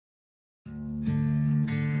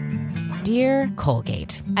Dear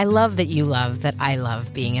Colgate, I love that you love that I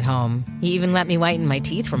love being at home. You even let me whiten my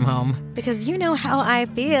teeth from home. Because you know how I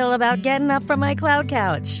feel about getting up from my cloud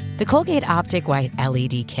couch. The Colgate Optic White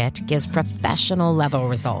LED Kit gives professional-level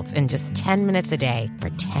results in just 10 minutes a day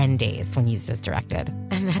for 10 days when used as directed.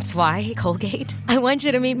 And that's why, Colgate, I want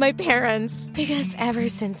you to meet my parents. Because ever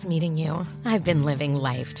since meeting you, I've been living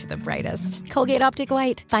life to the brightest. Colgate Optic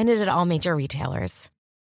White. Find it at all major retailers.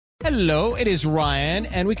 Hello, it is Ryan,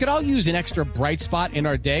 and we could all use an extra bright spot in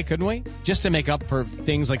our day, couldn't we? Just to make up for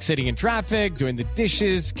things like sitting in traffic, doing the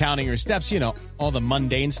dishes, counting your steps, you know, all the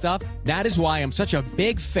mundane stuff. That is why I'm such a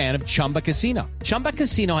big fan of Chumba Casino. Chumba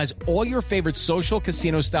Casino has all your favorite social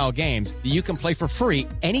casino-style games that you can play for free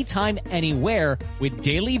anytime, anywhere with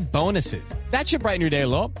daily bonuses. That should brighten your day a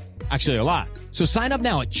little. Actually, a lot. So sign up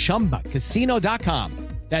now at ChumbaCasino.com.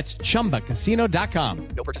 That's ChumbaCasino.com.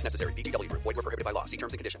 No purchase necessary. VGW Group. Void where prohibited by law. See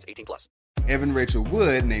terms and conditions. 18+. Evan Rachel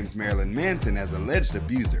Wood names Marilyn Manson as alleged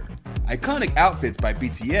abuser. Iconic outfits by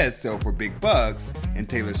BTS sell for big bucks, and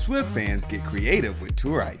Taylor Swift fans get creative with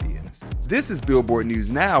tour ideas. This is Billboard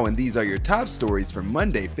News Now, and these are your top stories for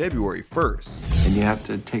Monday, February 1st. And you have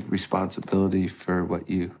to take responsibility for what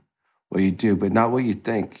you do, but not what you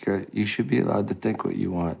think. You should be allowed to think what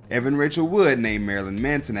you want. Evan Rachel Wood named Marilyn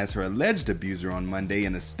Manson as her alleged abuser on Monday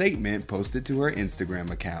in a statement posted to her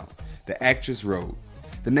Instagram account. The actress wrote,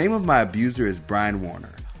 "The name of my abuser is Brian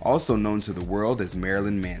Warner, also known to the world as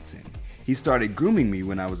Marilyn Manson. He started grooming me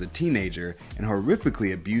when I was a teenager and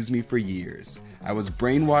horrifically abused me for years. I was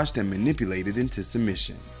brainwashed and manipulated into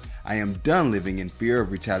submission. I am done living in fear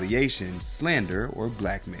of retaliation, slander, or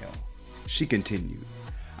blackmail." She continued,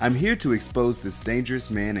 "I'm here to expose this dangerous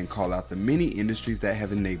man and call out the many industries that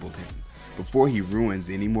have enabled him, before he ruins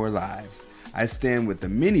any more lives. I stand with the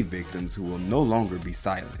many victims who will no longer be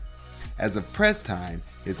silent." As of press time,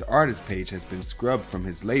 his artist page has been scrubbed from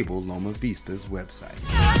his label Loma Vista's website.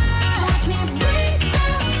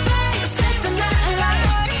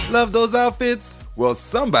 Love those outfits? Well,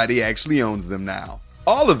 somebody actually owns them now.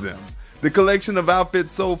 All of them. The collection of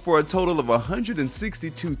outfits sold for a total of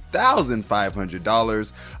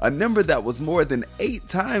 $162,500, a number that was more than 8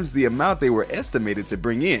 times the amount they were estimated to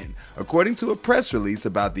bring in, according to a press release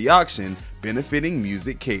about the auction benefiting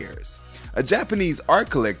Music Cares. A Japanese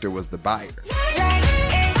art collector was the buyer.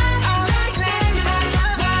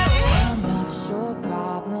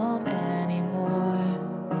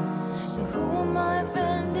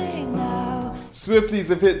 Swifties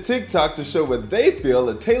have hit TikTok to show what they feel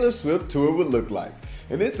a Taylor Swift tour would look like,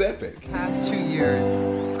 and it's epic. Past 2 years,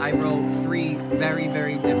 I wrote 3 very,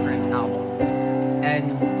 very different albums,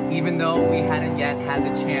 and even though we hadn't yet had the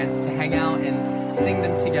chance to hang out and sing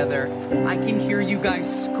them together, I can hear you guys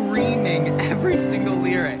screaming every single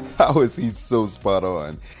lyric. How is he so spot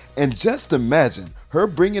on? And just imagine her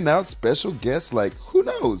bringing out special guests like, who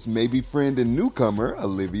knows, maybe friend and newcomer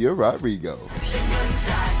Olivia Rodrigo.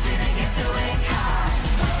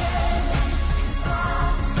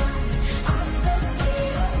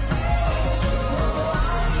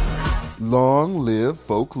 Long live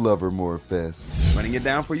Folk Lovermore Fest. Running it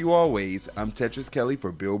down for you always, I'm Tetris Kelly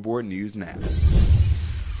for Billboard News Now.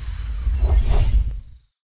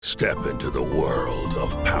 Step into the world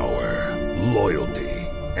of power, loyalty,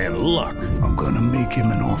 and luck. I'm gonna make him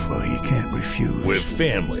an offer he can't refuse. With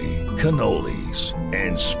family, cannolis,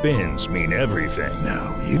 and spins mean everything.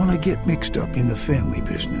 Now, you wanna get mixed up in the family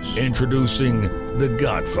business. Introducing The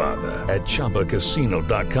Godfather at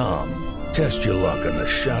ChumbaCasino.com. Test your luck in the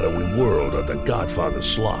shadowy world of The Godfather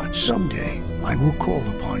slot. Someday, I will call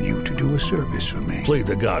upon you to do a service for me. Play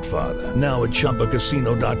The Godfather, now at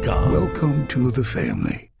ChumbaCasino.com. Welcome to the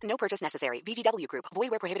family. No purchase necessary. VGW Group.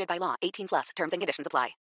 Void where prohibited by law. 18+. Terms and conditions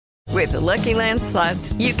apply. With the Lucky Land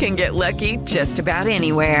Slots, you can get lucky just about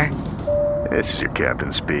anywhere. This is your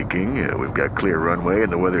captain speaking. We've got clear runway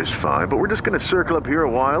and the weather's fine, but we're just going to circle up here a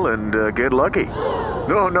while and get lucky.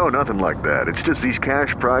 No, nothing like that. It's just these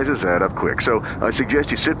cash prizes add up quick. So I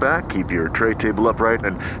suggest you sit back, keep your tray table upright,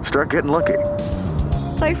 and start getting lucky.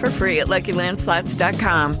 Play for free at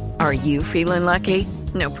LuckyLandSlots.com. Are you feeling lucky?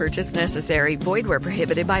 No purchase necessary. Void where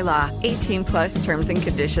prohibited by law. 18+ terms and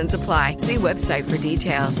conditions apply. See website for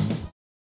details.